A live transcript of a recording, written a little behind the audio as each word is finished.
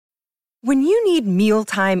When you need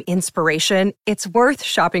mealtime inspiration, it's worth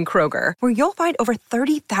shopping Kroger, where you'll find over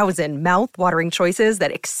 30,000 mouth-watering choices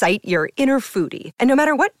that excite your inner foodie. And no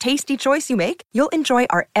matter what tasty choice you make, you'll enjoy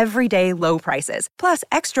our everyday low prices, plus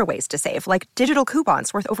extra ways to save, like digital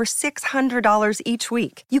coupons worth over $600 each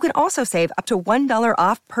week. You can also save up to $1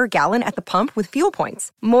 off per gallon at the pump with fuel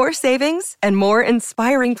points. More savings and more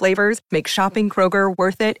inspiring flavors make shopping Kroger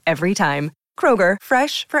worth it every time. Kroger,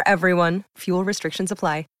 fresh for everyone. Fuel restrictions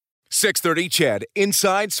apply. 630 CHED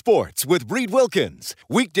Inside Sports with Reed Wilkins.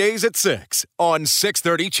 Weekdays at 6 on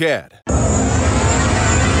 630 CHED. Back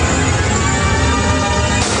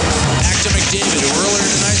to McDavid, who earlier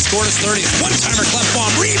tonight scored his 30th. One-timer cleft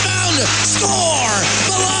bomb. Rebound. Score.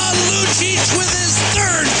 Milan Lucic with his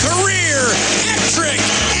third career hat trick.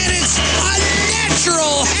 And it's a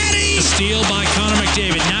natural heady. Steal by Connor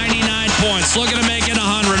McDavid. 99 points. Looking to make it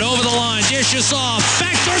 100. Over the line. Dishes off.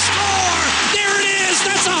 Backdoor score. There it is.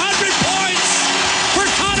 That's 100 points for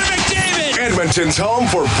Connor McDavid. Edmonton's home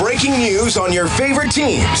for breaking news on your favorite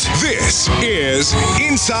teams. This is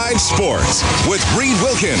Inside Sports with Reed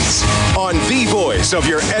Wilkins on the voice of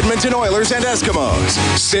your Edmonton Oilers and Eskimos.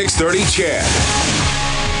 630 CHED.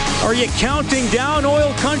 Are you counting down,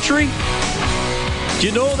 Oil Country? Do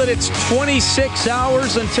you know that it's 26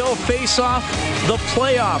 hours until face-off? The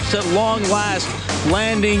playoffs at long last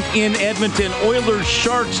landing in Edmonton. Oilers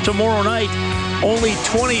Sharks tomorrow night. Only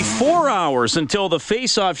 24 hours until the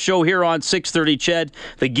face-off show here on 630 CHED.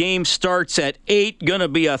 The game starts at 8. Going to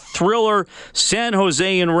be a thriller. San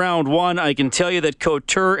Jose in round 1. I can tell you that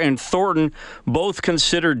Couture and Thornton both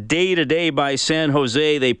considered day-to-day by San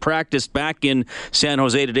Jose. They practiced back in San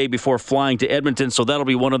Jose today before flying to Edmonton, so that'll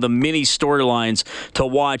be one of the mini storylines to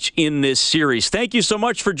watch in this series. Thank you so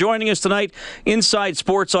much for joining us tonight. Inside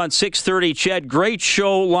Sports on 630 CHED. Great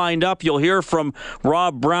show lined up. You'll hear from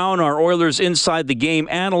Rob Brown, our Oilers Inside the Game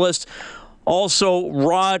analyst. Also,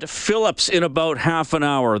 Rod Phillips in about half an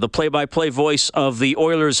hour, the play-by-play voice of the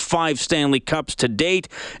Oilers' 5 Stanley Cups to date.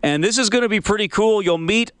 And this is going to be pretty cool. You'll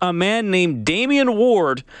meet a man named Damian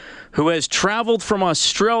Ward, who has traveled from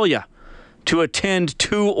Australia to attend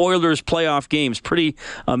 2 Oilers playoff games. Pretty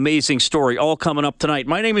amazing story. All coming up tonight.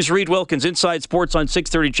 My name is Reed Wilkins, Inside Sports on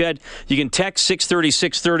 630 CHED. You can text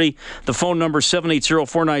 630-630. The phone number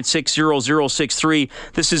 780-496-0063.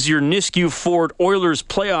 This is your Nisku Ford Oilers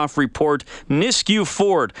playoff report. Nisku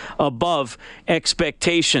Ford above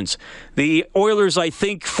expectations. The Oilers, I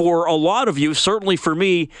think, for a lot of you, certainly for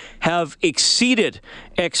me, have exceeded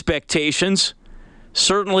expectations.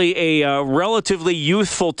 Certainly a relatively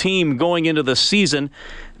youthful team going into the season.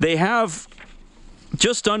 They have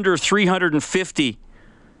just under 350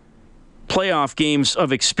 playoff games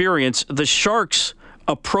of experience. The Sharks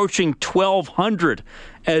approaching 1,200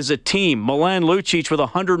 as a team. Milan Lucic with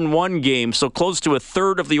 101 games, so close to a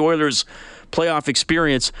third of the Oilers' playoff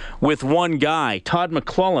experience with one guy. Todd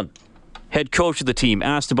McLellan, head coach of the team,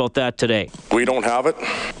 asked about that today. We don't have it,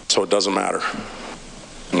 so it doesn't matter.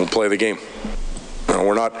 We'll play the game. No,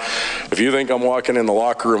 we're not. If you think I'm walking in the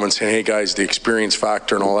locker room and saying, "Hey guys, the experience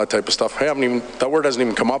factor and all that type of stuff," that word hasn't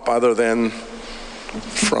even come up other than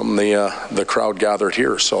from the crowd gathered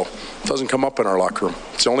here. So it doesn't come up in our locker room.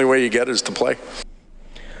 It's the only way you get is to play.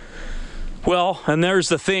 Well, and there's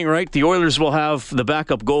the thing, right? The Oilers will have the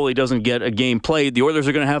backup goalie doesn't get a game played. The Oilers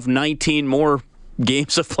are going to have 19 more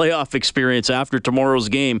games of playoff experience after tomorrow's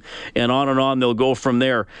game, and on they'll go from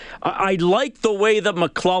there. I like the way that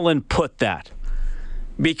McLellan put that.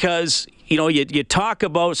 Because, you talk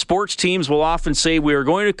about sports teams will often say we are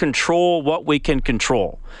going to control what we can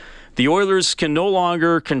control. The Oilers can no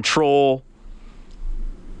longer control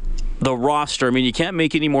the roster. I mean, you can't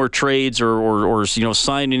make any more trades or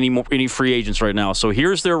sign any free agents right now. So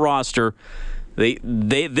here's their roster.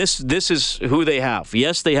 This is who they have.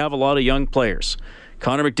 Yes, they have a lot of young players.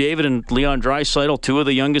 Connor McDavid and Leon Draisaitl, 2 of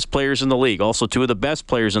the youngest players in the league. Also 2 of the best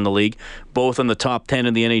players in the league, both in the top 10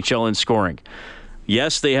 in the NHL in scoring.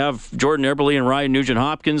 Yes, they have Jordan Eberle and Ryan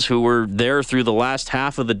Nugent-Hopkins, who were there through the last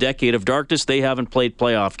half of the decade of darkness. They haven't played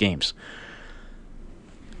playoff games.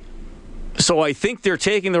 So I think they're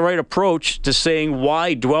taking the right approach to saying,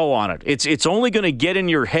 why dwell on it? It's only going to get in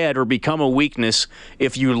your head or become a weakness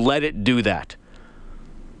if you let it do that.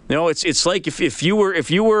 It's like if you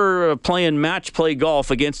were playing match play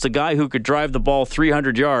golf against a guy who could drive the ball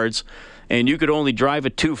 300 yards and you could only drive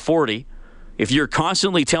it 240. If you're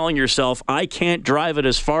constantly telling yourself, I can't drive it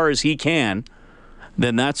as far as he can,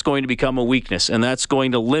 then that's going to become a weakness, and that's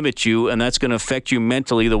going to limit you, and that's going to affect you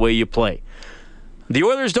mentally the way you play. The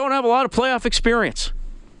Oilers don't have a lot of playoff experience.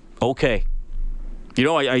 Okay.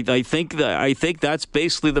 I think that's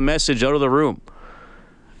basically the message out of the room.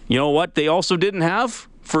 You know what they also didn't have?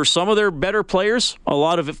 for some of their better players, a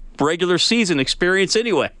lot of regular season experience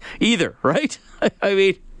either, right? I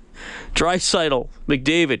mean, Draisaitl,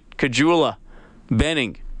 McDavid, Caggiula,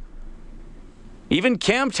 Benning. Even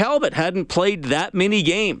Cam Talbot hadn't played that many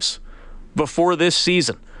games before this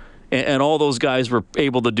season. And all those guys were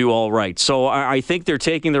able to do all right. So I think they're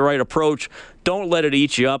taking the right approach. Don't let it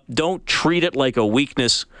eat you up. Don't treat it like a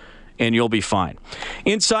weakness, and you'll be fine.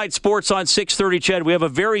 Inside Sports on 630 CHED, we have a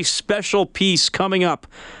very special piece coming up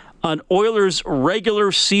on Oilers'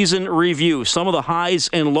 regular season review. Some of the highs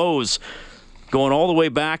and lows going all the way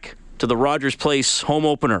back to the Rogers Place home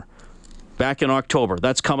opener back in October.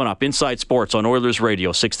 That's coming up. Inside Sports on Oilers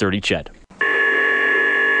Radio, 630 CHED.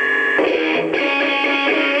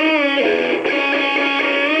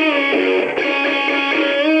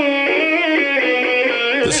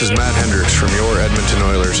 This is Matt Hendricks from your Edmonton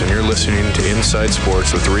Oilers, and you're listening to Inside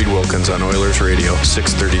Sports with Reed Wilkins on Oilers Radio,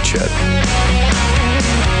 630 CHED.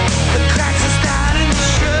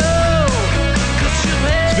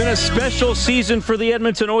 It's been a special season for the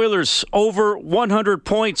Edmonton Oilers. Over 100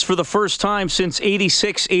 points for the first time since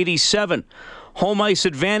 86-87. Home ice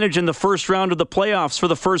advantage in the first round of the playoffs for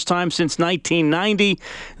the first time since 1990.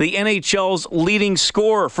 The NHL's leading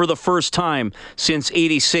scorer for the first time since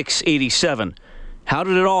 86-87. How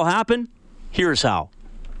did it all happen? Here's how.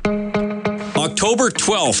 October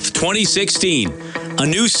 12th, 2016. A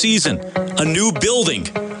new season, a new building,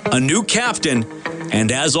 a new captain,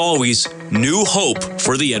 and as always, new hope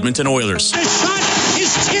for the Edmonton Oilers. The shot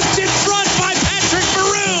is tipped in front by Patrick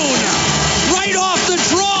Maroon. Right off the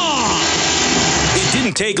draw. It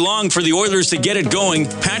didn't take long for the Oilers to get it going.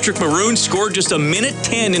 Patrick Maroon scored just a minute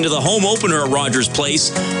 10 into the home opener at Rogers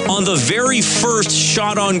Place on the very first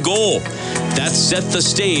shot on goal. That set the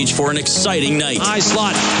stage for an exciting night. High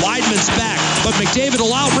slot. Weidman's back, but McDavid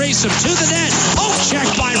will outrace him to the net. Poke check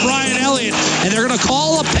by Brian Elliott, and they're going to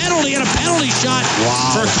call a penalty and a penalty shot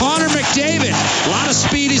for Connor McDavid. A lot of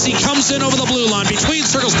speed as he comes in over the blue line. Between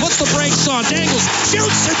circles, puts the brakes on, dangles,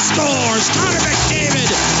 shoots and scores. Connor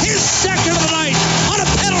McDavid, his second of the night on a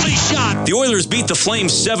penalty shot. The Oilers beat the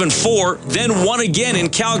Flames 7-4, then won again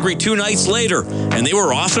in Calgary 2 nights later, and they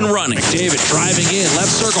were off and running. McDavid driving in,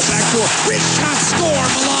 left circle, back door, rich shot, score,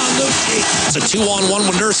 Milan Lucic. It's a 2-on-1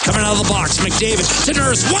 with Nurse coming out of the box. McDavid to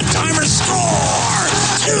Nurse, one-timer, score!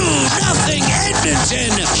 2-0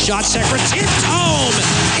 Edmonton. Shot tipped home,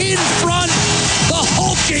 in front, the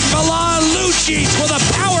hulking Milan Lucic with a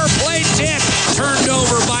power play tip. Turned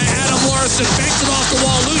over by Adam Larson, banks it off the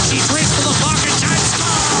wall. Lucic races to the pocket, time score!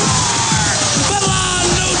 Milan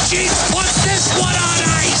Lucic puts this one on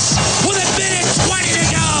ice with a minute 20 to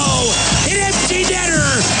go. An empty netter,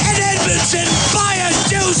 and Edmonton by a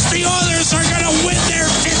deuce. The Oilers are going to win their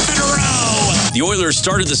 5th in a row. The Oilers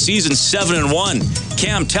started the season 7-1.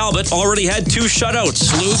 Cam Talbot already had 2 shutouts.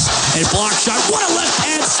 Loose and block shot. What a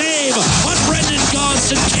left-hand save on Brendan Gaunce,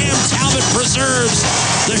 and Cam Talbot preserves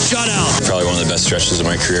the shutout. Probably one of the best stretches of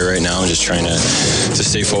my career right now. Just trying to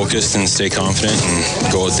stay focused and stay confident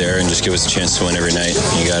and go out there and just give us a chance to win every night.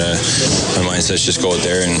 My mindset's just go out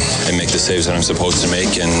there and make the saves that I'm supposed to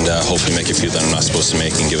make, and hopefully make a few that I'm not supposed to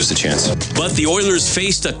make and give us a chance. But the Oilers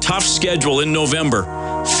faced a tough schedule in November.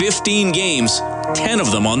 15 games, 10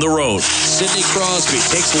 of them on the road. Sidney Crosby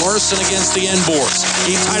takes Larson against the end boards.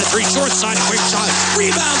 He tied at 3, short side, quick shot,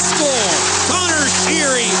 rebound, score. Connor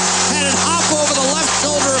Sheary had it hop over the left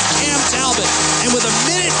shoulder of Cam Talbot. And with a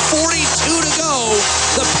minute 42 to go,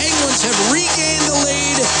 the Penguins have regained the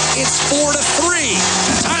lead. It's 4-3.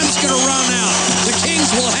 Time's going to run out. The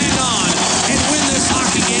Kings will hang on and win this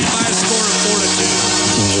hockey game by a score of 4-2.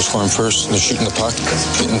 Teams are scoring first. They're shooting the puck,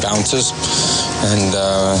 getting bounces, and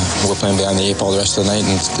we're playing behind the 8 ball the rest of the night.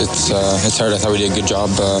 And it's hard. I thought we did a good job.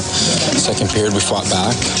 Second period, we fought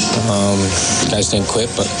back. Guys didn't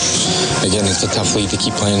quit, but again, it's a tough league to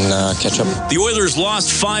keep playing catch up. The Oilers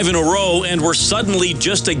lost 5 in a row and were suddenly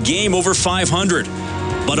just a game over 500.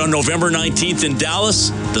 But on November 19th in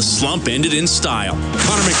Dallas, the slump ended in style.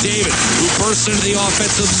 Connor McDavid, who bursts into the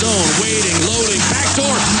offensive zone, waiting, loading,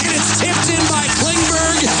 backdoor, and it's tipped in by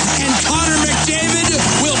Klingberg, and Connor McDavid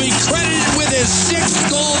will be credited with his 6th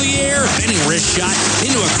goal of the year. Benning wrist shot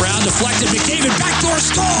into a crowd, deflected. McDavid backdoor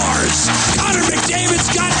scores. Connor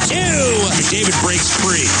McDavid's got 2. McDavid breaks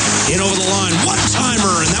free, in over the line,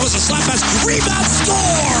 one-timer, and that was a slap pass. Rebound,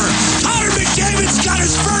 score. Connor McDavid's got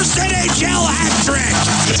his first NHL hat trick.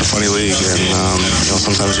 It's a funny league, and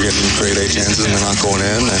sometimes you're getting grade A chances and they're not going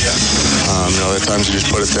in, and other sometimes you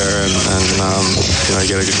just put it there and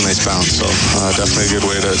you get a nice bounce. So definitely a good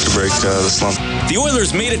way to break the slump. The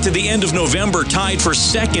Oilers made it to the end of November, tied for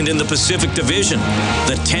second in the Pacific Division.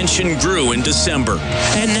 The tension grew in December.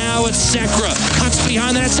 And now it's Sekera. Cuts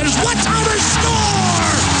behind the net, centers, one-timer,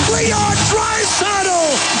 score! Leon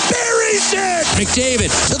Draisaitl buries it!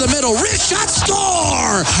 McDavid to the middle, wrist shot,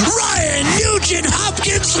 score! Ryan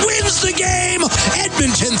Nugent-Hopkins wins the game!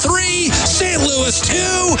 Edmonton 3, St. Louis 2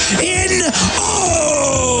 in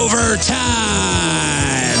overtime!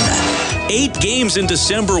 8 games in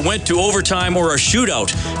December went to overtime or a shootout.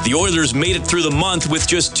 The Oilers made it through the month with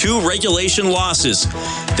just 2 regulation losses.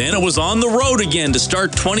 Then it was on the road again to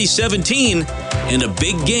start 2017 and a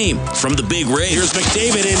big game from the Big Ray. Here's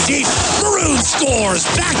McDavid in deep. Maroon scores.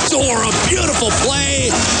 Backdoor, a beautiful play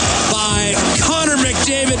by Connor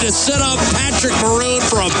McDavid to set up Patrick Maroon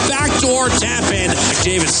for a backdoor tap-in.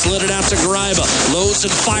 McDavid slid it out to Greiba. Loads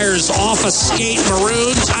and fires off a skate.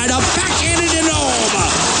 Maroon tied up, backhanded in home.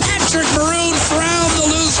 Patrick Maroon found the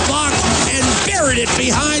loose puck and buried it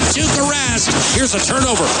behind Tuukka Rask. Here's a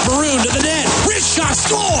turnover. Maroon to the net. Wrist shot,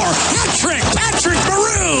 score. Hat-trick. Patrick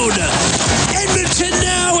Maroon. Edmonton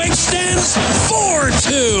now extends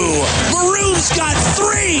 4-2. Maroon's got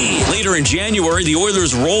 3. Later in January, the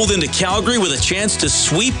Oilers rolled into Calgary with a chance to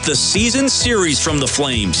sweep the season series from the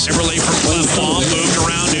Flames. Eberle from Klefbom moved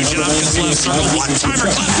around Nugent-Hopkins left circle. One-timer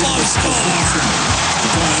Klefbom score.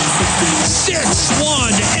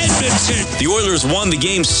 6-1 Edmonton. The Oilers won the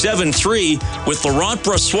game 7-3 with Laurent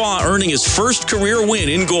Brossoit earning his first career win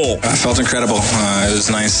in goal. I felt incredible. It was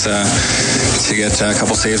nice to get a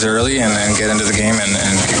couple saves early and get into the game and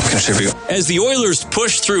contribute. As the Oilers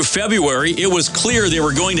pushed through February, it was clear they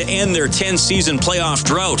were going to end their 10-season playoff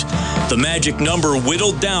drought. The magic number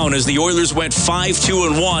whittled down as the Oilers went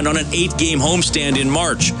 5-2-1 on an 8-game homestand in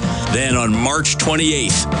March. Then on March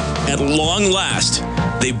 28th, at long last,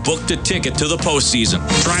 they booked a ticket to the postseason.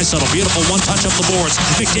 Draisaitl, beautiful one-touch up the boards.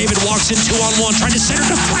 McDavid walks in 2-on-1, trying to center,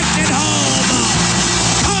 deflected home.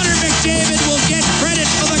 Connor McDavid will get credit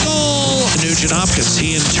for the goal. Nugent-Hopkins,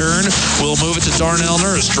 he in turn will move it to Darnell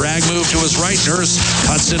Nurse. Drag move to his right. Nurse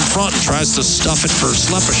cuts in front and tries to stuff it for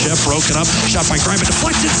Slepyshev. Broken up, shot by Greiba,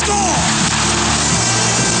 deflected, score!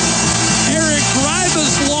 Eric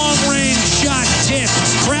Greiba's long-range shot tipped.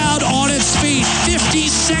 Crowd on its feet. 50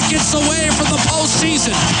 seconds away from the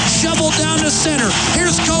postseason. Shoveled down to center.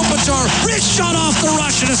 Here's Kopitar. Wrist shot off the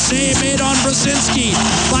rush and a save made on Brzezinski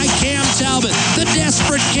by Cam Talbot. The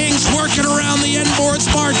desperate Kings working around the end boards.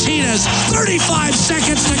 Martinez. 35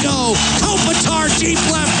 seconds to go. Kopitar deep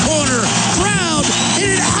left corner. Crowd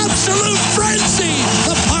in an absolute frenzy.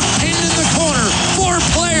 The puck pinned in the corner. 4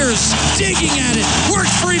 players digging at it.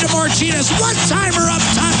 Worked free to Martinez. One-timer up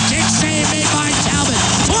top. Kick save made by Talbot.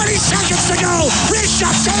 20 seconds to go. Wrist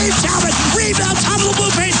shot, save Talbot. Rebound, top of the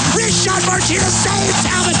blue paint. Wrist shot, Martinez, save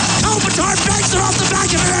Talbot. Kopitar banks it off the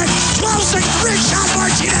back of the net. 12 seconds, wrist shot,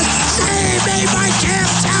 Martinez. Save made by Cam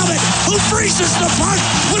Talbot, who freezes the puck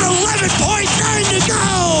with 11.9 to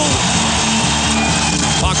go.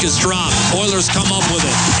 Puck is dropped. Oilers come up with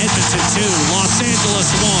it. Edmonton 2, Los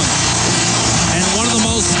Angeles 1. And one of the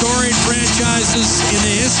most storied franchises in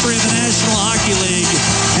the history of the National Hockey League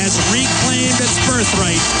has reclaimed its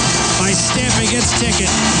birthright by stamping its ticket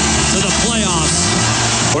to the playoffs.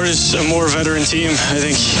 We're just a more veteran team. I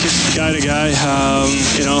think guy to guy,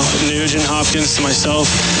 Nugent, Hopkins, to myself.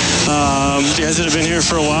 The guys that have been here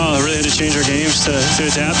for a while really had to change our games to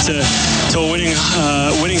adapt to a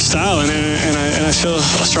winning style, and I feel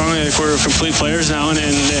strongly like we're complete players now, and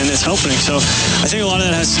it's helping. So I think a lot of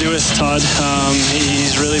that has to do with Todd.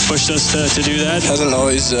 He's really pushed us to do that. Hasn't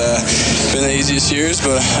always been the easiest years,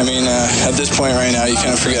 but I mean, at this point right now, you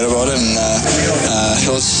kind of forget about it, and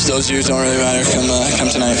those years don't really matter come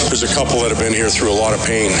tonight. There's a couple that have been here through a lot of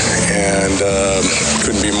pain, and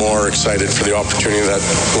couldn't be more excited for the opportunity that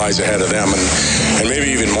lies ahead of them, and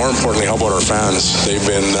maybe even more importantly, how about our fans? They've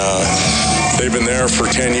been there for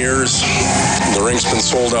 10 years. The rink's been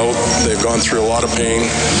sold out. They've gone through a lot of pain,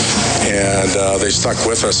 and they stuck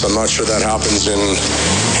with us. I'm not sure that happens in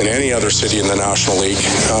any other city in the National League,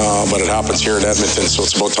 but it happens here in Edmonton, so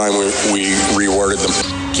it's about time we rewarded them.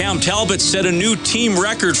 Cam Talbot set a new team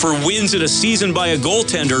record for wins in a season by a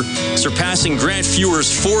goaltender, surpassing Grant Fuhr's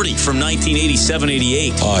 40 from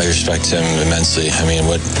 1987-88. Oh, I respect him immensely. I mean,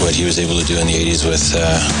 what he was able to do in the 80s with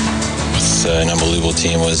an unbelievable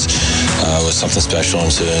team was something special,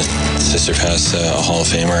 and to surpass a Hall of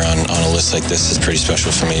Famer on a list like this is pretty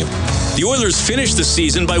special for me. The Oilers finished the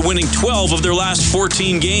season by winning 12 of their last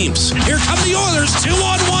 14 games. Here come the Oilers,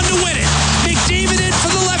 2-on-1 to win it. McDavid in for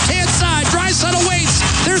the left-hand side. Draisaitl waits.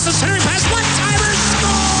 There's the centering pass. One-timer,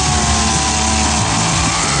 score!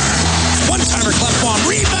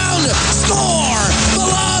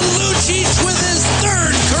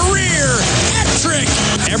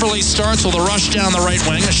 Eberle starts with a rush down the right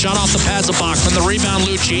wing. A shot off the pads of Bachman. The rebound,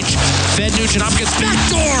 Lucic. Fed Nugent-Hopkins.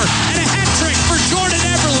 Backdoor and a hat trick for Jordan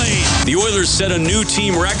Eberle. The Oilers set a new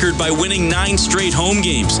team record by winning 9 straight home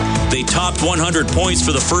games. They topped 100 points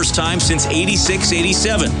for the first time since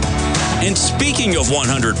 86-87. And speaking of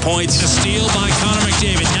 100 points, a steal by Connor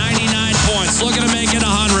McDavid. 99 points. Looking to make it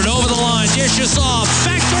 100. Over the line. Dishes off.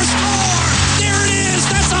 Backdoor score. There it is.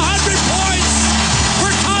 That's 100 points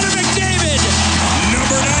for Connor McDavid.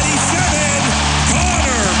 Number 97,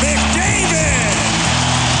 Connor McDavid.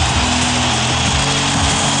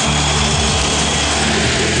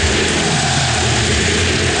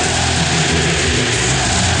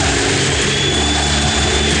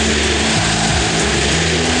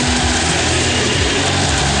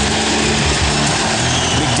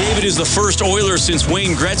 McDavid is the first Oiler since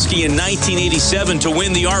Wayne Gretzky in 1987 to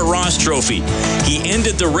win the Art Ross Trophy. He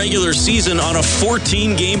ended the regular season on a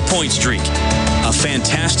 14-game point streak. A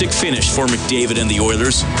fantastic finish for McDavid and the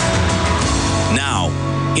Oilers. Now,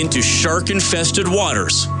 into shark-infested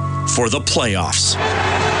waters for the playoffs.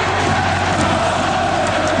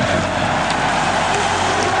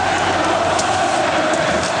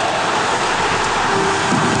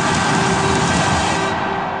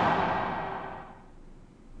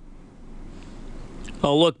 A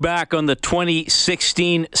look back on the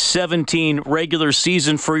 2016-17 regular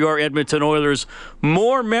season for your Edmonton Oilers.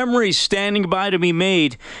 More memories standing by to be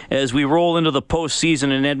made as we roll into the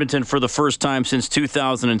postseason in Edmonton for the first time since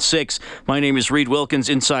 2006. My name is Reed Wilkins,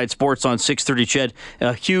 Inside Sports on 630 CHED.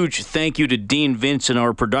 A huge thank you to Dean Vince and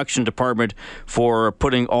our production department for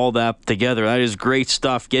putting all that together. That is great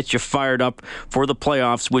stuff. Get you fired up for the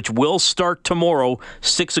playoffs, which will start tomorrow.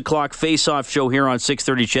 6 o'clock face-off show here on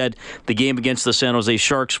 630 CHED. The game against the San Jose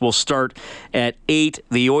Sharks will start at 8.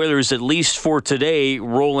 The Oilers, at least for today,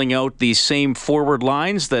 rolling out the same forward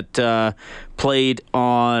lines that played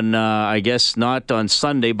on, I guess not on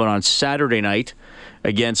Sunday, but on Saturday night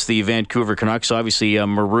against the Vancouver Canucks. Obviously,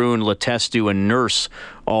 Maroon, Letestu, and Nurse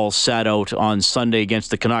all sat out on Sunday against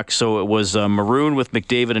the Canucks. So it was Maroon with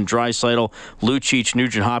McDavid and Draisaitl, Lucic,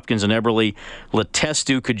 Nugent-Hopkins, and Eberle,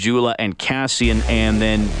 Letestu, Caggiula, and Kassian, and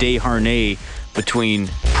then Desharnais between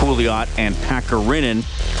Pouliot and Pakarinen.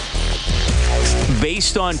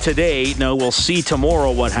 Based on today, now we'll see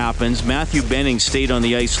tomorrow what happens. Matthew Benning stayed on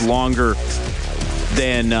the ice longer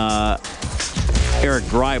than Eric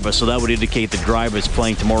Gryba, so that would indicate that Gryba is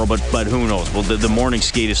playing tomorrow, but who knows? Well, the morning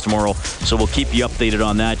skate is tomorrow, so we'll keep you updated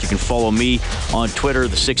on that. You can follow me on Twitter,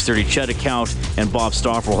 the 630 CHED account, and Bob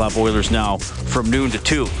Stauffer will have Oilers Now from noon to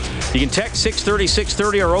 2. You can text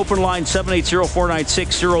 630-630, our open line,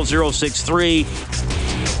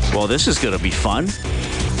 780-496-0063. Well, this is going to be fun.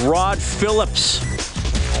 Rod Phillips,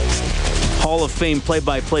 Hall of Fame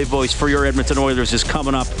play-by-play voice for your Edmonton Oilers, is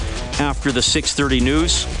coming up after the 630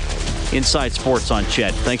 news. Inside Sports on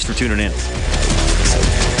CHED. Thanks for tuning in.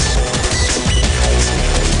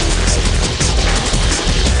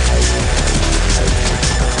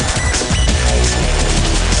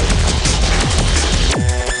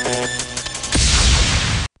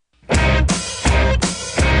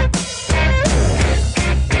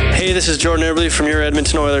 Hey, this is Jordan Eberle from your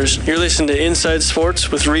Edmonton Oilers. You're listening to Inside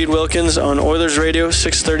Sports with Reed Wilkins on Oilers Radio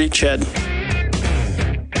 630 CHED.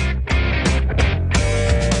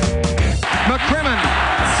 McCrimmon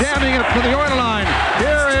jamming it for the Oiler line.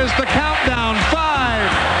 Here is the countdown.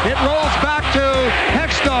 5. It rolls back to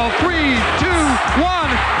Hextall. 3, 2,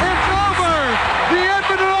 1. It's over. The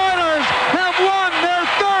Edmonton Oilers have won their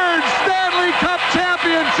 3rd Stanley Cup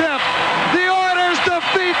championship. The Oilers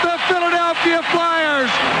defeat the Philadelphia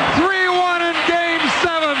Flyers 3-1 in Game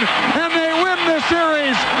 7, and they win the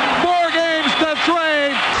series 4 games to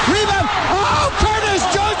 3. Rebound. Oh, Curtis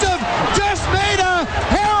Joseph just made a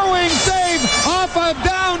harrowing save off of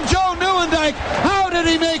down Joe Nieuwendyk. How did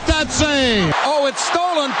he make that save? Oh, it's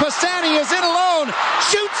stolen. Pisani is in alone.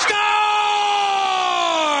 Shoot, scores!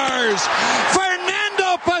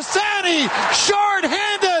 Fernando Pisani,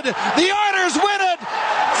 short-handed. The Oilers win it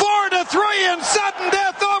 4-3 in sudden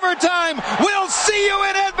death overtime. We'll see you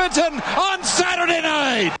in Edmonton on Saturday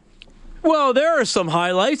night. Well, there are some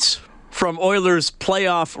highlights from Oilers'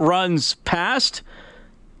 playoff runs past.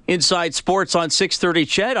 Inside Sports on 630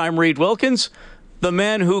 CHED. I'm Reed Wilkins, the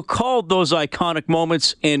man who called those iconic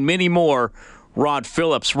moments and many more, Rod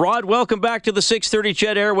Phillips. Rod, welcome back to the 630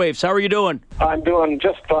 CHED airwaves. How are you doing? I'm doing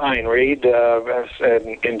just fine, Reed.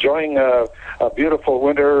 Enjoying a beautiful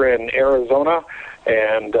winter in Arizona,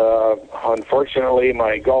 and unfortunately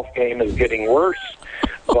my golf game is getting worse,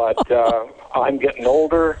 but I'm getting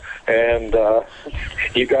older, and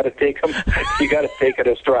you got to take them. You got to take it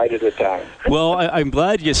a stride at a time. Well, I'm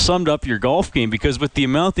glad you summed up your golf game, because with the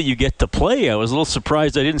amount that you get to play, I was a little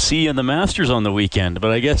surprised I didn't see you in the Masters on the weekend.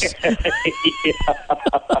 But I guess.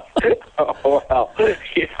 Well,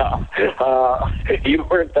 yeah. You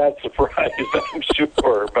weren't that surprised, I'm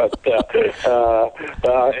sure, but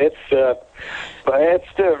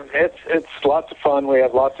it's lots of fun. We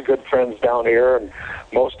have lots of good friends down here, and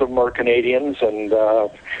most of them are Canadians, and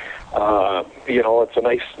it's a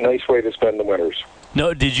nice way to spend the winters.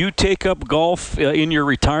 No, did you take up golf in your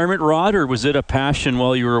retirement, Rod, or was it a passion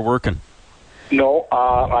while you were working? No,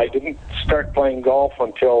 I didn't start playing golf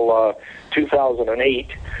until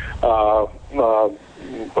 2008. I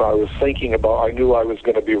was thinking I knew I was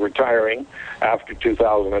going to be retiring after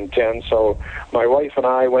 2010, so my wife and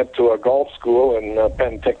I went to a golf school in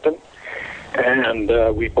Penticton,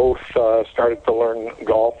 and we both started to learn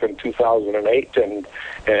golf in 2008,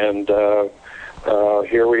 and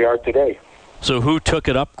here we are today. So who took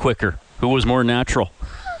it up quicker? Who was more natural?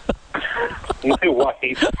 My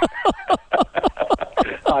wife.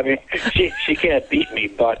 I mean, she can't beat me,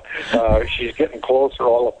 but she's getting closer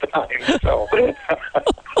all the time. So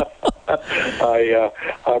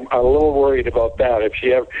I'm a little worried about that.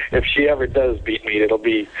 If she ever does beat me, it'll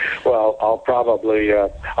be, well, I'll probably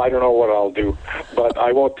I don't know what I'll do, but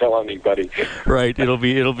I won't tell anybody. Right, it'll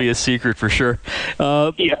be a secret for sure.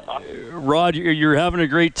 Yeah. Rod, you're having a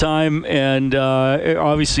great time, and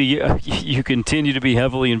obviously you continue to be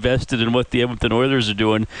heavily invested in what the Edmonton Oilers are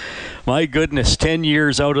doing. My goodness, 10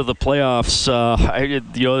 years out of the playoffs.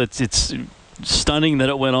 It's stunning that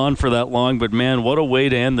it went on for that long, but man, what a way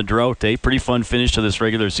to end the drought, eh? Pretty fun finish to this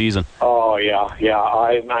regular season. Oh, yeah.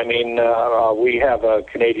 I mean, we have a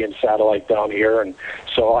Canadian satellite down here, and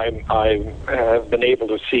so I have been able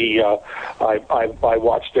to see. I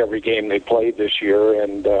watched every game they played this year,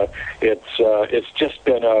 and it's just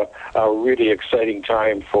been a really exciting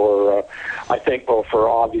time for I think, well, for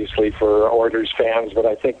Oilers fans, but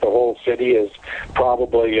I think the whole city is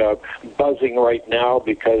probably buzzing right now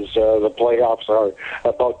because the playoffs are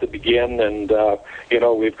about to begin, and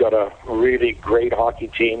we've got a really great hockey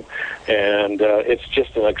team, and it's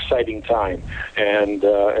just an exciting time. And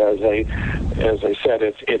as I said,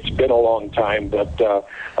 it's been a long time, but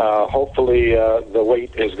hopefully the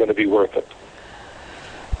wait is going to be worth it.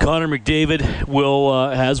 Connor McDavid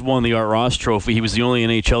has won the Art Ross Trophy. He was the only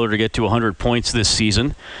NHLer to get to 100 points this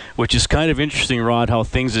season, which is kind of interesting, Rod, how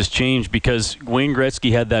things has changed, because Wayne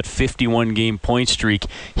Gretzky had that 51-game point streak.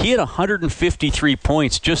 He had 153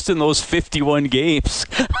 points just in those 51 games.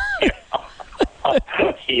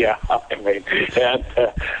 Yeah, I mean, and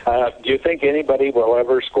do you think anybody will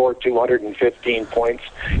ever score 215 points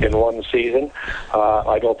in one season?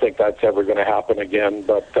 I don't think that's ever going to happen again,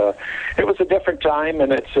 but it was a different time,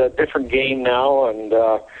 and it's a different game now, and,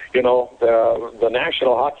 the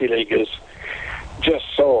National Hockey League is just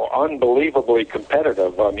so unbelievably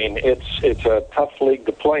competitive. I mean, it's a tough league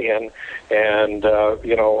to play in, and,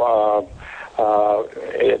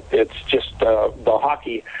 it's just the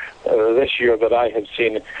hockey this year that I have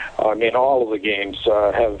seen. I mean, all of the games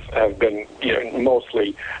have been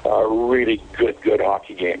mostly really good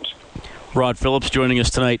hockey games. Rod Phillips joining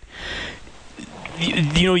us tonight.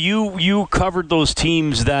 You covered those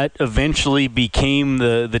teams that eventually became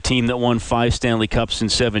the team that won 5 Stanley Cups in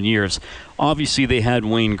 7 years. Obviously, they had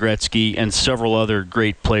Wayne Gretzky and several other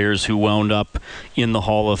great players who wound up in the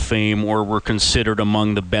Hall of Fame or were considered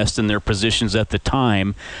among the best in their positions at the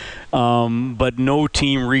time. But no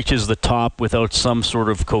team reaches the top without some sort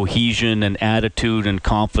of cohesion and attitude and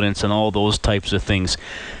confidence and all those types of things.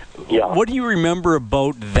 Yeah. What do you remember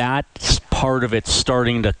about that part of it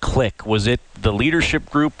starting to click? Was it the leadership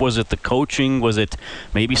group? Was it the coaching? Was it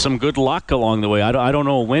maybe some good luck along the way? I don't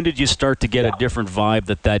know. When did you start to get a different vibe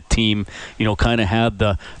that team, kind of had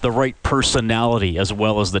the right personality as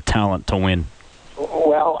well as the talent to win?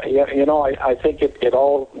 Well, I think it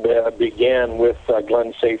all began with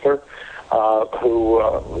Glenn Sather, who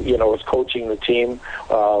was coaching the team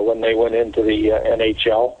when they went into the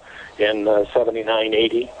NHL in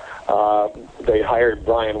 79-80. They hired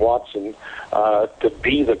Brian Watson to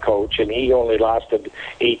be the coach, and he only lasted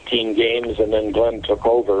 18 games, and then Glenn took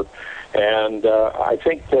over. And I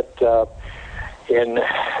think that in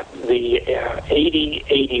the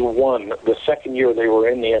 80-81, the second year they were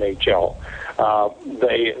in the NHL,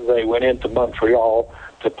 they went into Montreal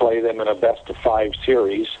to play them in a best-of-5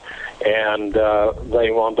 series, and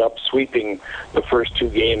they wound up sweeping the first 2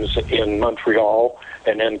 games in Montreal,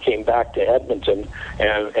 and then came back to Edmonton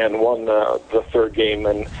and won the third game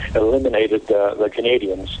and eliminated the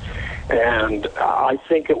Canadiens. And I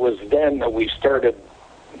think it was then that we started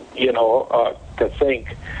to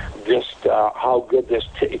think just how good this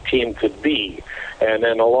team could be. And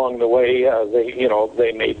then along the way,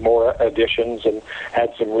 they made more additions and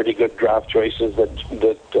had some really good draft choices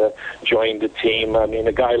that joined the team. I mean,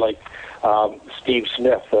 a guy like Steve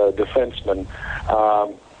Smith, a defenseman,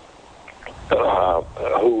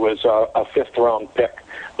 who was a fifth-round pick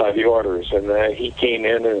by the Oilers, and he came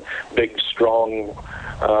in, a big, strong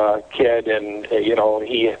kid, and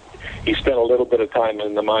he spent a little bit of time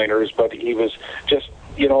in the minors, but he was just,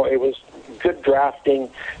 it was good drafting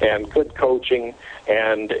and good coaching,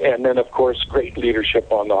 and then of course great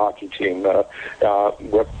leadership on the hockey team with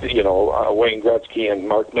Wayne Gretzky and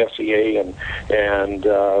Mark Messier, and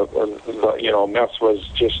Mess was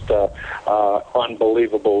just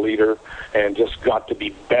unbelievable leader, and just got to be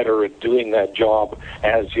better at doing that job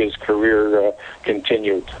as his career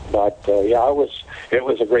continued. But it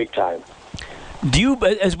was a great time. Do you,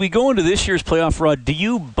 as we go into this year's playoff, Rod, do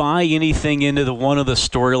you buy anything into one of the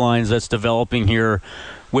storylines that's developing here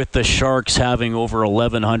with the Sharks having over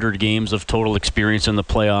 1,100 games of total experience in the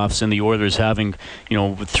playoffs and the Oilers having,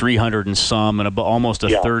 300 and some, and almost a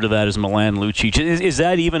third of that is Milan Lucic? Is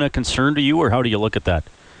that even a concern to you, or how do you look at that?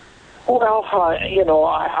 Well,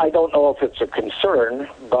 I don't know if it's a concern,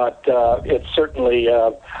 but it's certainly.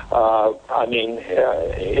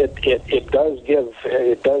 It does give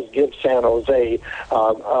San Jose,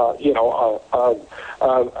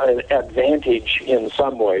 an advantage in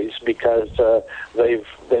some ways, because they've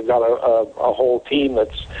got a whole team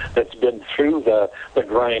that's been through the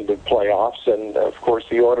grind of playoffs, and of course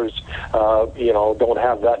the Oilers, don't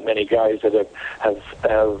have that many guys that have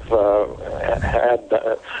had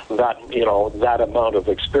that amount of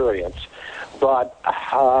experience. But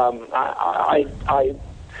I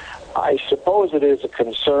suppose it is a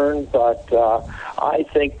concern, but I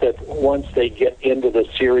think that once they get into the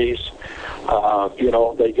series,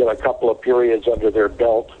 they get a couple of periods under their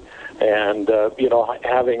belt, and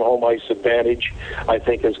having home ice advantage, I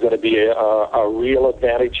think, is going to be a real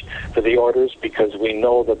advantage for the Oilers, because we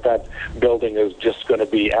know that building is just going to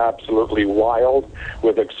be absolutely wild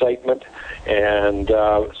with excitement, and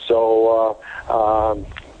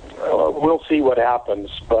we'll see what happens,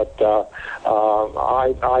 but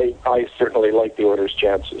I certainly like the Oilers'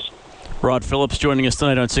 chances. Rod Phillips joining us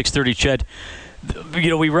tonight on 6:30. Ched,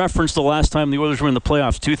 we referenced the last time the Oilers were in the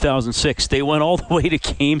playoffs, 2006. They went all the way to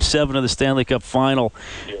Game 7 of the Stanley Cup Final.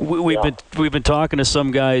 We've been talking to some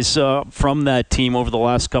guys from that team over the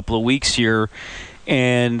last couple of weeks here,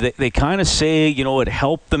 and they kind of say, it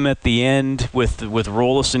helped them at the end with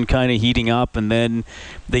Rolison kind of heating up, and then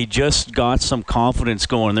they just got some confidence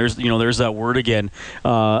going. There's that word again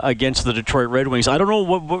against the Detroit Red Wings. I don't know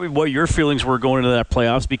what your feelings were going into that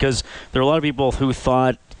playoffs, because there are a lot of people who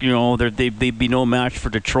thought they'd be no match for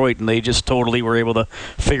Detroit, and they just totally were able to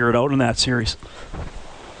figure it out in that series.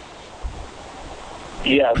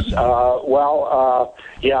 Yes. That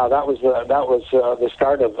was the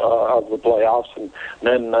start of the playoffs, and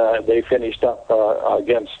then they finished up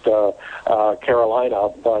against Carolina.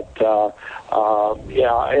 But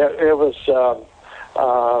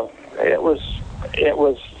it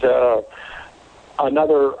was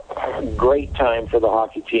another great time for the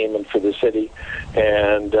hockey team and for the city,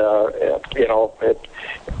 and it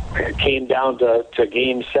came down to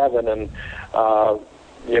Game 7, and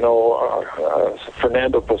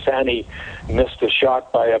Fernando Pisani missed a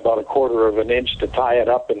shot by about a quarter of an inch to tie it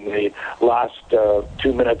up in the last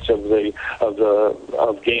 2 minutes of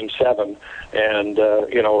Game 7, and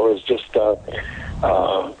it was just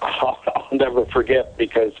I'll never forget,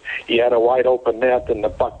 because he had a wide open net and the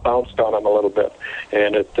puck bounced on him a little bit,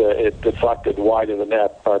 and it deflected wide of the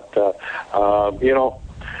net. But there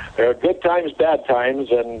are good times, bad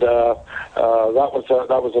times, and that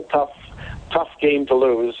was a tough game to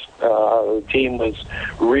lose. The team was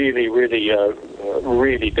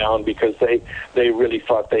really down, because they really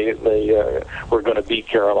thought they were going to beat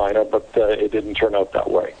Carolina, but it didn't turn out that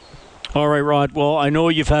way. All right, Rod. Well, I know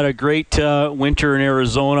you've had a great winter in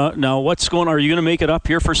Arizona. Now, what's going on? Are you going to make it up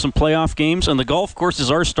here for some playoff games? And the golf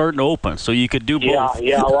courses are starting to open, so you could do both.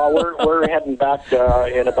 Yeah. Well, we're heading back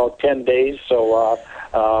in about 10 days, so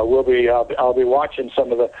I'll be watching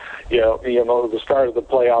some of the the start of the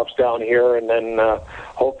playoffs down here, and then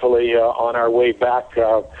hopefully on our way back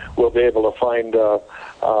we'll be able to find a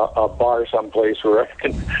bar someplace where I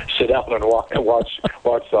can sit down and watch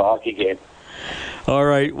the hockey game. All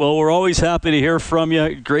right. Well, we're always happy to hear from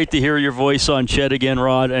you. Great to hear your voice on Ched again,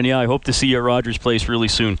 Rod. And I hope to see you at Rogers Place really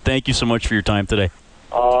soon. Thank you so much for your time today.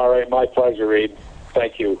 All right. My pleasure, Reed.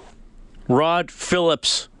 Thank you. Rod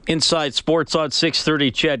Phillips Inside Sports on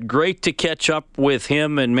 630, Ched. Great to catch up with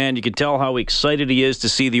him, and man, you can tell how excited he is to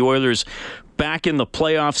see the Oilers back in the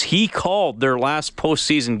playoffs. He called their last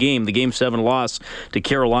postseason game, the Game 7 loss to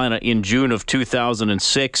Carolina in June of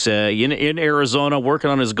 2006 in Arizona,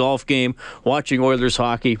 working on his golf game, watching Oilers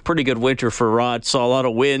hockey. Pretty good winter for Rod. Saw a lot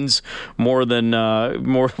of wins, more than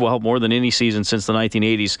any season since the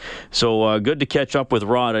 1980s. So good to catch up with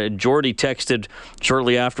Rod. Jordy texted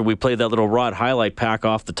shortly after we played that little Rod highlight pack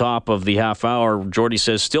off the top of the half hour. Jordy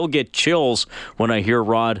says, still get chills when I hear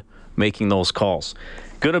Rod making those calls.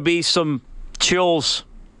 Going to be some chills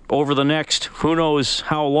over the next who knows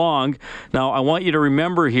how long. Now, I want you to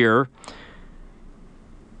remember here,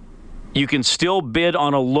 you can still bid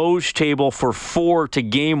on a Loge table for 4 to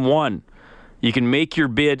Game 1. You can make your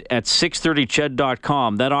bid at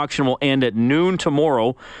 630ched.com. That auction will end at noon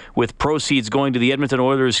tomorrow, with proceeds going to the Edmonton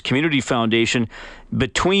Oilers Community Foundation.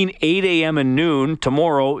 Between 8 a.m. and noon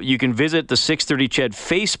tomorrow, you can visit the 630 Ched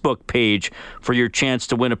Facebook page for your chance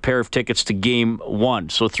to win a pair of tickets to Game 1.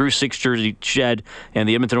 So through 630 Ched and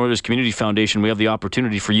the Edmonton Oilers Community Foundation, we have the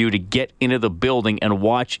opportunity for you to get into the building and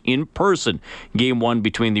watch in person Game 1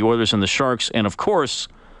 between the Oilers and the Sharks. And of course,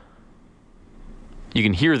 you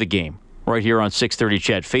can hear the game right here on 630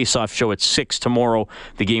 Ched. Face-off show at 6 tomorrow.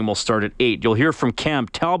 The game will start at 8. You'll hear from Cam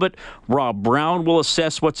Talbot. Rob Brown will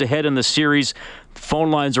assess what's ahead in the series.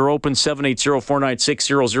 Phone lines are open,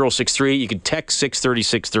 780-496-0063. You can text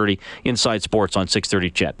 630-630. Inside Sports on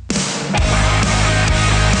 630 Ched.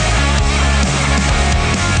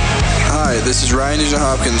 Hi, this is Ryan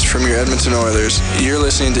Nugent-Hopkins from your Edmonton Oilers. You're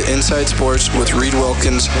listening to Inside Sports with Reed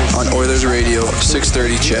Wilkins on Oilers Radio,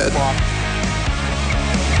 630 Ched.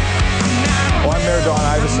 Well, I'm Mayor Don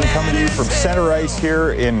Iveson coming to you from Center Ice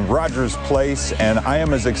here in Rogers Place, and I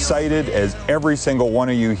am as excited as every single one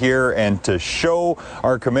of you here. And to show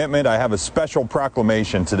our commitment, I have a special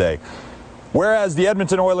proclamation today. Whereas the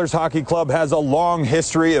Edmonton Oilers Hockey Club has a long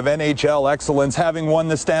history of NHL excellence, having won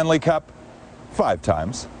the Stanley Cup 5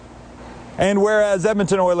 times. And whereas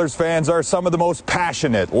Edmonton Oilers fans are some of the most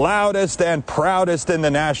passionate, loudest, and proudest in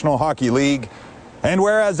the National Hockey League, and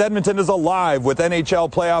whereas Edmonton is alive with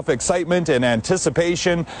NHL playoff excitement and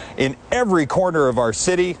anticipation in every corner of our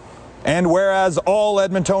city, and whereas all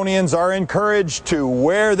Edmontonians are encouraged to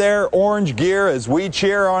wear their orange gear as we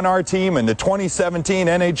cheer on our team in the 2017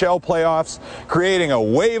 NHL playoffs, creating a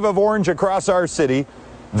wave of orange across our city,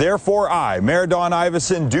 therefore I, Mayor Don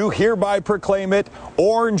Iveson, do hereby proclaim it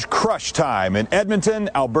Orange Crush Time in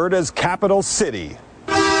Edmonton, Alberta's capital city.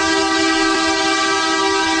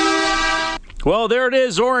 Well, there it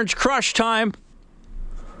is, Orange Crush time.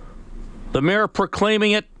 The mayor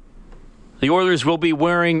proclaiming it. The Oilers will be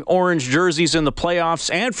wearing orange jerseys in the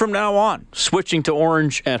playoffs, and from now on, switching to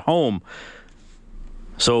orange at home.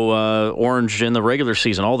 So orange in the regular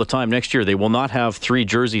season all the time. Next year, they will not have 3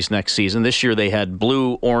 jerseys next season. This year, they had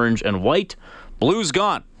blue, orange, and white. Blue's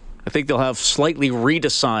gone. I think they'll have slightly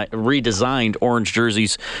redesigned orange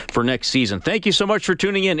jerseys for next season. Thank you so much for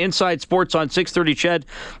tuning in. Inside Sports on 630 Ched.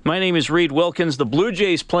 My name is Reed Wilkins. The Blue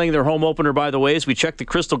Jays playing their home opener, by the way, as we check the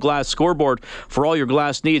Crystal Glass scoreboard. For all your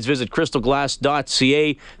glass needs, visit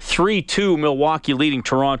crystalglass.ca. 3-2 Milwaukee leading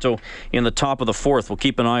Toronto in the top of the 4th. We'll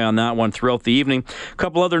keep an eye on that one throughout the evening. A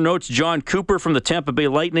couple other notes. John Cooper from the Tampa Bay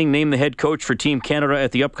Lightning named the head coach for Team Canada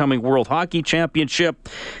at the upcoming World Hockey Championship.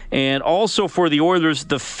 And also for the Oilers,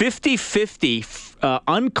 the 50-50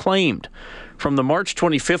 unclaimed from the March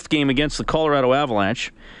 25th game against the Colorado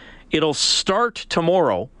Avalanche. It'll start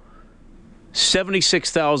tomorrow,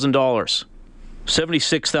 $76,000.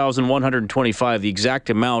 $76,125, the exact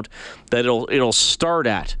amount that it'll start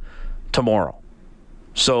at tomorrow.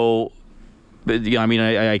 So, I mean,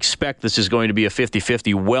 I expect this is going to be a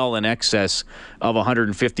 50-50, well in excess of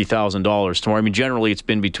 $150,000 tomorrow. I mean, generally it's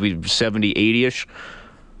been between 70, 80-ish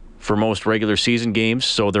for most regular season games,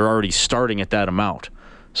 so they're already starting at that amount.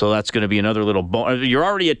 So that's going to be another little bonus. You're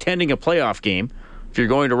already attending a playoff game if you're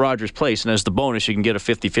going to Rogers Place, and as the bonus, you can get a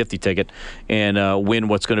 50-50 ticket and win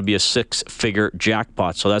what's going to be a 6-figure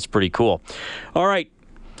jackpot. So that's pretty cool. All right,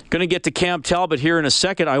 going to get to Cam Talbot here in a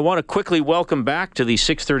second. I want to quickly welcome back to the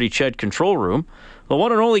 630 Ched control room the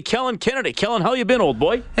one and only Kellen Kennedy. Kellen, how you been, old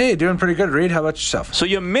boy? Hey, doing pretty good, Reed. How about yourself? So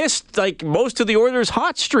you missed like most of the Oilers'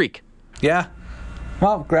 hot streak. Yeah.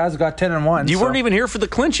 Well, Graz got 10-1. You weren't even here for the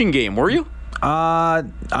clinching game, were you?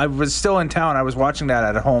 I was still in town. I was watching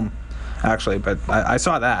that at home, actually, but I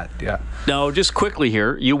saw that, yeah. Now, just quickly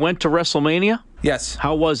here, you went to WrestleMania? Yes.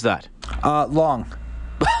 How was that? Long.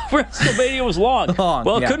 WrestleMania was long.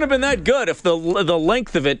 Well, it couldn't have been that good if the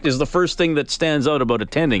length of it is the first thing that stands out about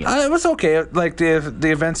attending it. It was okay. Like the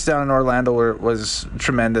events down in Orlando was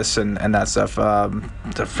tremendous and that stuff.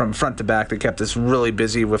 From front to back, they kept us really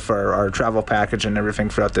busy with our travel package and everything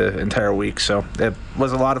throughout the entire week. So it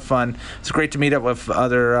was a lot of fun. It's great to meet up with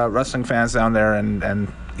other wrestling fans down there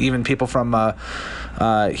and even people from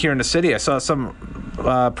here in the city. I saw some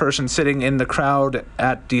person sitting in the crowd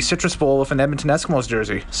at the Citrus Bowl with an Edmonton Eskimos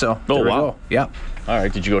jersey. So there we go. Yeah. All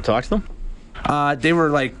right. Did you go talk to them? They were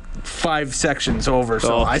like 5 sections over,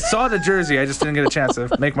 so I saw the jersey. I just didn't get a chance to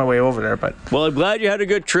make my way over there. But well, I'm glad you had a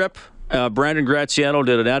good trip. Brandon Graziano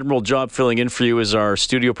did an admirable job filling in for you as our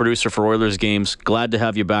studio producer for Oilers games. Glad to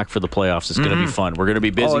have you back for the playoffs. It's going to be fun. We're going to be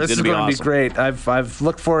busy. This is going to be great. I've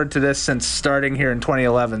looked forward to this since starting here in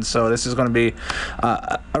 2011, so this is going to be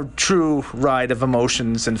a true ride of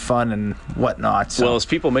emotions and fun and whatnot. So. Well, as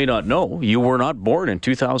people may not know, you were not born in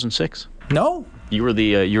 2006. No. You were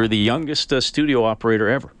the youngest studio operator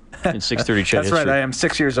ever. In 630 Chet That's history. right, I am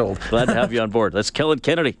 6 years old. Glad to have you on board. That's Kellen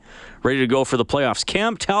Kennedy, ready to go for the playoffs.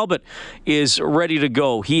 Cam Talbot is ready to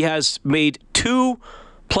go. He has made 2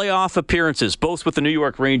 playoff appearances, both with the New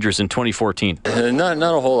York Rangers in 2014. Not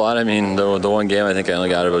a whole lot. I mean, the one game I think I only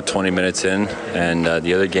got about 20 minutes in, and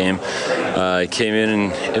the other game I came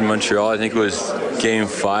in Montreal. I think it was Game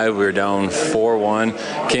 5. We were down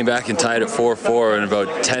 4-1, came back and tied at 4-4 in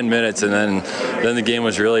about 10 minutes, and then the game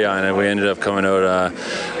was really on, and we ended up coming out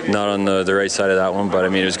not on the right side of that one. But I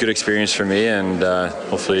mean, it was a good experience for me, and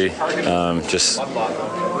hopefully just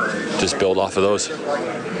build off of those.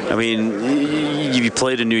 I mean, you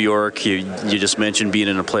played in New York. You just mentioned being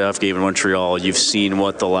in a playoff game in Montreal. You've seen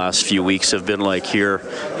what the last few weeks have been like here.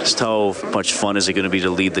 Just how much fun is it going to be to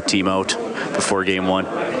lead the team out before Game 1?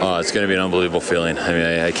 Oh, it's going to be an unbelievable feeling. I mean,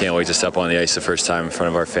 I can't wait to step on the ice the first time in front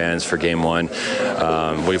of our fans for Game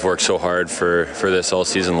 1. We've worked so hard for this all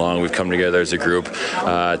season long. We've come together as a group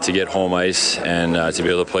to get home ice, and to be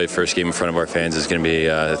able to play first game in front of our fans is going to be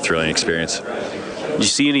a thrilling experience. Do you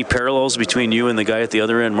see any parallels between you and the guy at the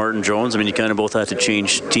other end, Martin Jones? I mean, you kind of both had to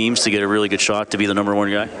change teams to get a really good shot to be the number 1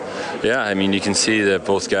 guy. Yeah, I mean, you can see that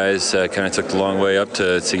both guys kind of took the long way up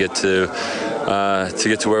to get to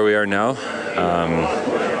where we are now.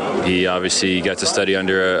 He obviously got to study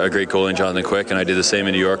under a great goalie in Jonathan Quick, and I did the same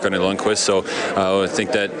in New York under Lundqvist. So I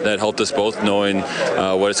think that helped us both, knowing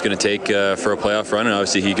what it's going to take for a playoff run. And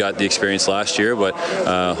obviously he got the experience last year, but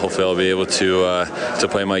hopefully I'll be able to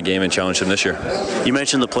play my game and challenge him this year. You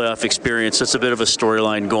mentioned the playoff experience. That's a bit of a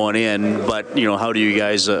storyline going in, but how do you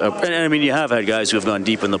guys? And I mean, you have had guys who have gone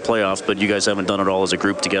deep in the playoffs, but you guys haven't done it all as a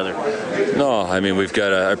group together. No, I mean, we've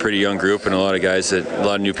got a pretty young group and a lot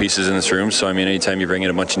of new pieces in this room. So I mean, anytime you bring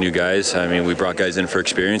in a bunch of new guys, I mean, we brought guys in for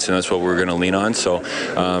experience, and that's what we're going to lean on. So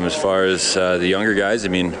as far as the younger guys, I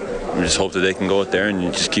mean, we just hope that they can go out there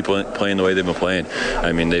and just keep playing the way they've been playing.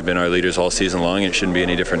 I mean, they've been our leaders all season long, and it shouldn't be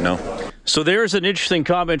any different now. So there's an interesting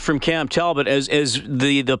comment from Cam Talbot as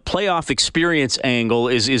the playoff experience angle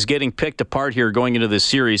is getting picked apart here going into this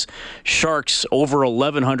series. Sharks over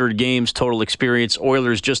 1,100 games total experience,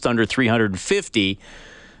 Oilers just under 350.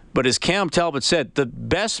 But as Cam Talbot said, the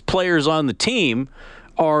best players on the team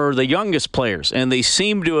are the youngest players, and they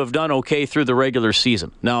seem to have done okay through the regular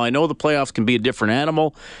season. Now, I know the playoffs can be a different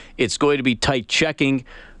animal. It's going to be tight checking,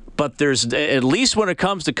 but there's, at least when it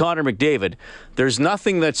comes to Connor McDavid, there's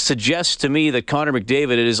nothing that suggests to me that Connor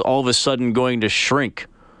McDavid is all of a sudden going to shrink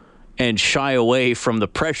and shy away from the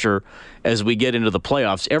pressure as we get into the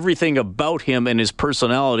playoffs. Everything about him and his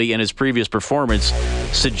personality and his previous performance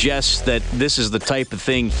suggests that this is the type of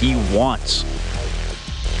thing he wants.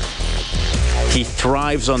 He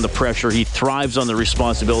thrives on the pressure. He thrives on the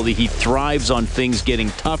responsibility. He thrives on things getting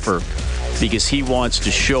tougher because he wants to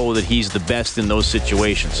show that he's the best in those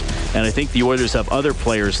situations. And I think the Oilers have other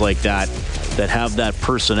players like that have that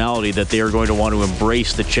personality that they are going to want to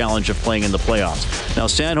embrace the challenge of playing in the playoffs. Now,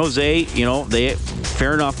 San Jose,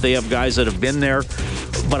 fair enough, they have guys that have been there,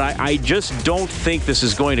 but I just don't think this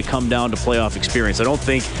is going to come down to playoff experience. I don't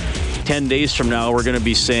think 10 days from now we're going to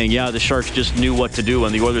be saying, yeah, the Sharks just knew what to do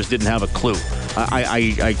and the Oilers didn't have a clue.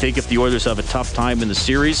 I think if the Oilers have a tough time in the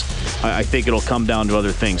series, I think it'll come down to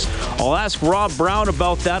other things. I'll ask Rob Brown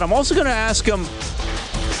about that. I'm also going to ask him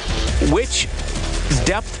which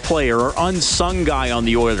depth player or unsung guy on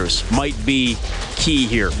the Oilers might be key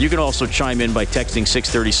here. You can also chime in by texting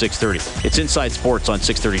 630-630. It's Inside Sports on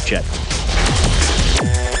 630 Chet.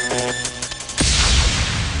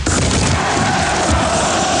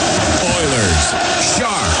 Oilers,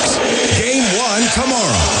 Sharks, Game 1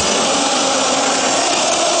 tomorrow.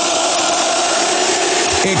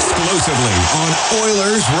 Exclusively on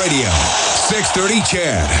Oilers Radio, 630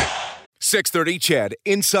 CHED. 630 CHED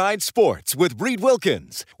Inside Sports with Reed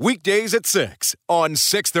Wilkins. Weekdays at 6 on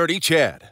 630 CHED.